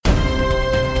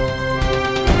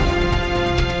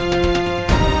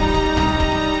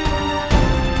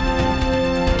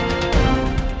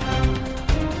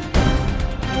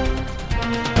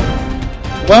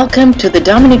Welcome to the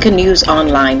Dominica News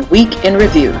Online Week in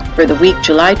Review for the week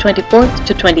July 24th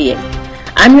to 28th.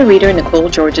 I'm your reader, Nicole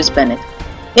Georges-Bennett.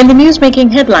 In the news-making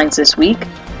headlines this week,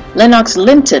 Lennox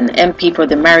Linton, MP for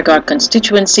the Marigot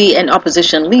constituency and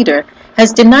opposition leader,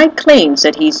 has denied claims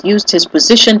that he's used his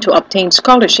position to obtain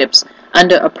scholarships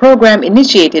under a program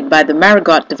initiated by the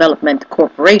Marigot Development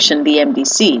Corporation, the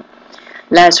MDC.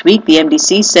 Last week, the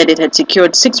MDC said it had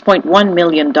secured $6.1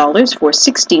 million for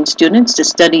 16 students to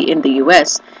study in the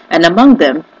U.S., and among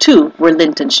them, 2 were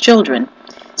Linton's children.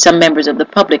 Some members of the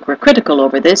public were critical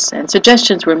over this, and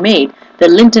suggestions were made that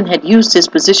Linton had used his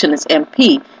position as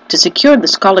MP to secure the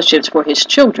scholarships for his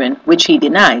children, which he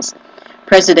denies.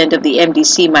 President of the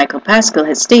MDC, Michael Pascal,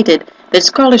 has stated that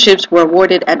scholarships were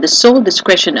awarded at the sole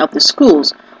discretion of the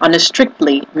schools on a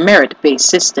strictly merit-based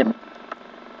system.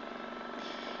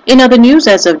 In other news,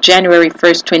 as of January 1,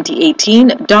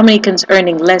 2018, Dominicans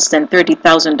earning less than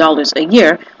 $30,000 a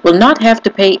year will not have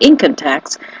to pay income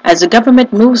tax as the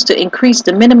government moves to increase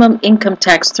the minimum income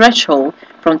tax threshold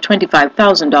from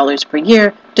 $25,000 per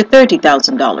year to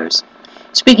 $30,000.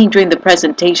 Speaking during the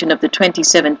presentation of the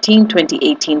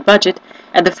 2017-2018 budget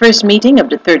at the first meeting of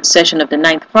the third session of the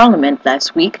 9th Parliament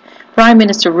last week, Prime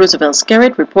Minister Roosevelt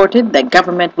Skerrit reported that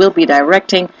government will be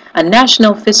directing a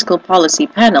national fiscal policy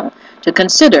panel to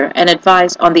consider and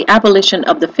advise on the abolition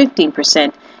of the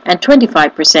 15% and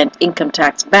 25% income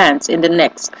tax bans in the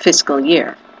next fiscal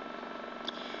year.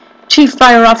 Chief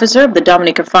Fire Officer of the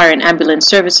Dominica Fire and Ambulance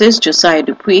Services, Josiah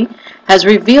Dupuy, has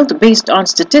revealed based on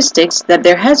statistics that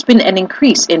there has been an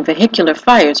increase in vehicular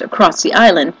fires across the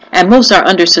island, and most are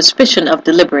under suspicion of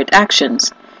deliberate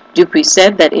actions. Dupuy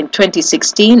said that in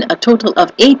 2016, a total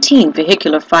of 18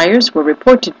 vehicular fires were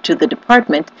reported to the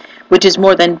department, which is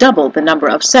more than double the number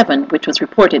of 7 which was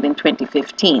reported in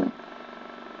 2015.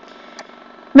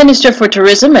 Minister for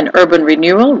Tourism and Urban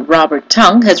Renewal, Robert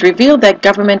Tung, has revealed that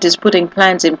government is putting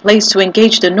plans in place to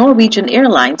engage the Norwegian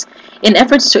Airlines in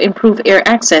efforts to improve air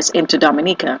access into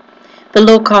Dominica. The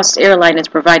low-cost airline is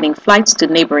providing flights to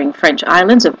neighboring French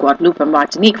islands of Guadeloupe and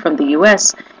Martinique from the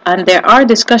U.S., and there are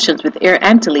discussions with Air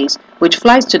Antilles, which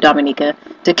flies to Dominica,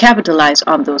 to capitalize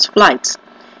on those flights.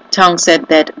 Tung said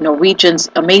that Norwegian's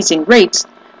amazing rates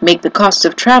make the cost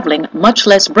of traveling much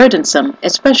less burdensome,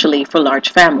 especially for large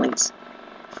families.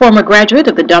 Former graduate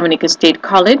of the Dominica State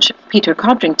College, Peter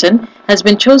Codrington, has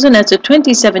been chosen as the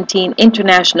 2017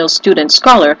 International Student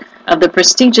Scholar of the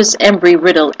prestigious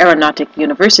Embry-Riddle Aeronautic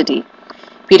University.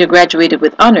 Peter graduated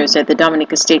with honors at the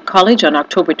Dominica State College on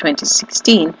October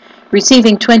 2016,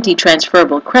 receiving 20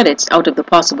 transferable credits out of the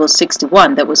possible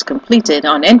 61 that was completed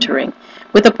on entering,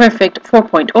 with a perfect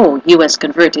 4.0 U.S.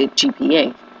 converted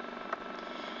GPA.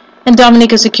 And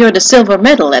Dominica secured a silver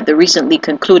medal at the recently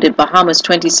concluded Bahamas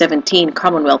 2017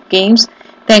 Commonwealth Games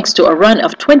thanks to a run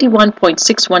of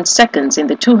 21.61 seconds in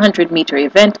the 200-meter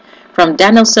event from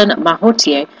Danielson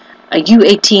Mahotier, a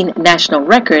U18 national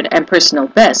record and personal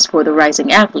best for the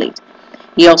rising athlete.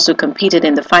 He also competed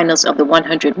in the finals of the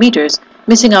 100 meters,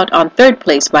 missing out on third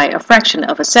place by a fraction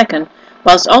of a second,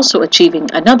 whilst also achieving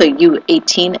another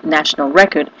U18 national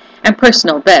record and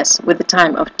personal best with a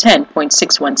time of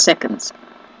 10.61 seconds.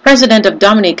 President of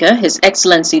Dominica, His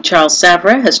Excellency Charles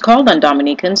Savra, has called on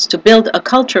Dominicans to build a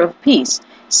culture of peace,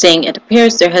 saying it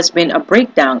appears there has been a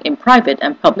breakdown in private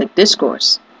and public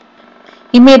discourse.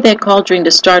 He made that call during the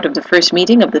start of the first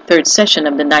meeting of the third session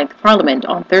of the 9th Parliament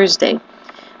on Thursday.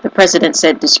 The President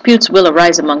said disputes will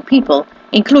arise among people,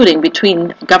 including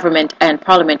between government and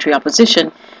parliamentary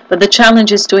opposition, but the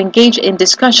challenge is to engage in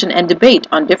discussion and debate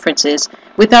on differences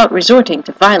without resorting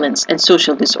to violence and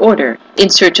social disorder in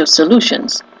search of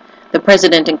solutions. The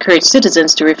President encouraged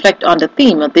citizens to reflect on the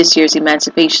theme of this year's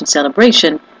Emancipation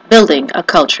Celebration, Building a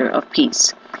Culture of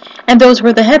Peace. And those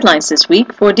were the headlines this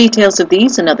week. For details of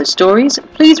these and other stories,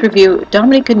 please review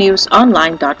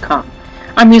DominicaNewsOnline.com.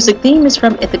 Our music theme is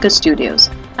from Ithaca Studios.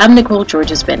 I'm Nicole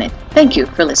Georges-Bennett. Thank you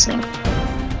for listening.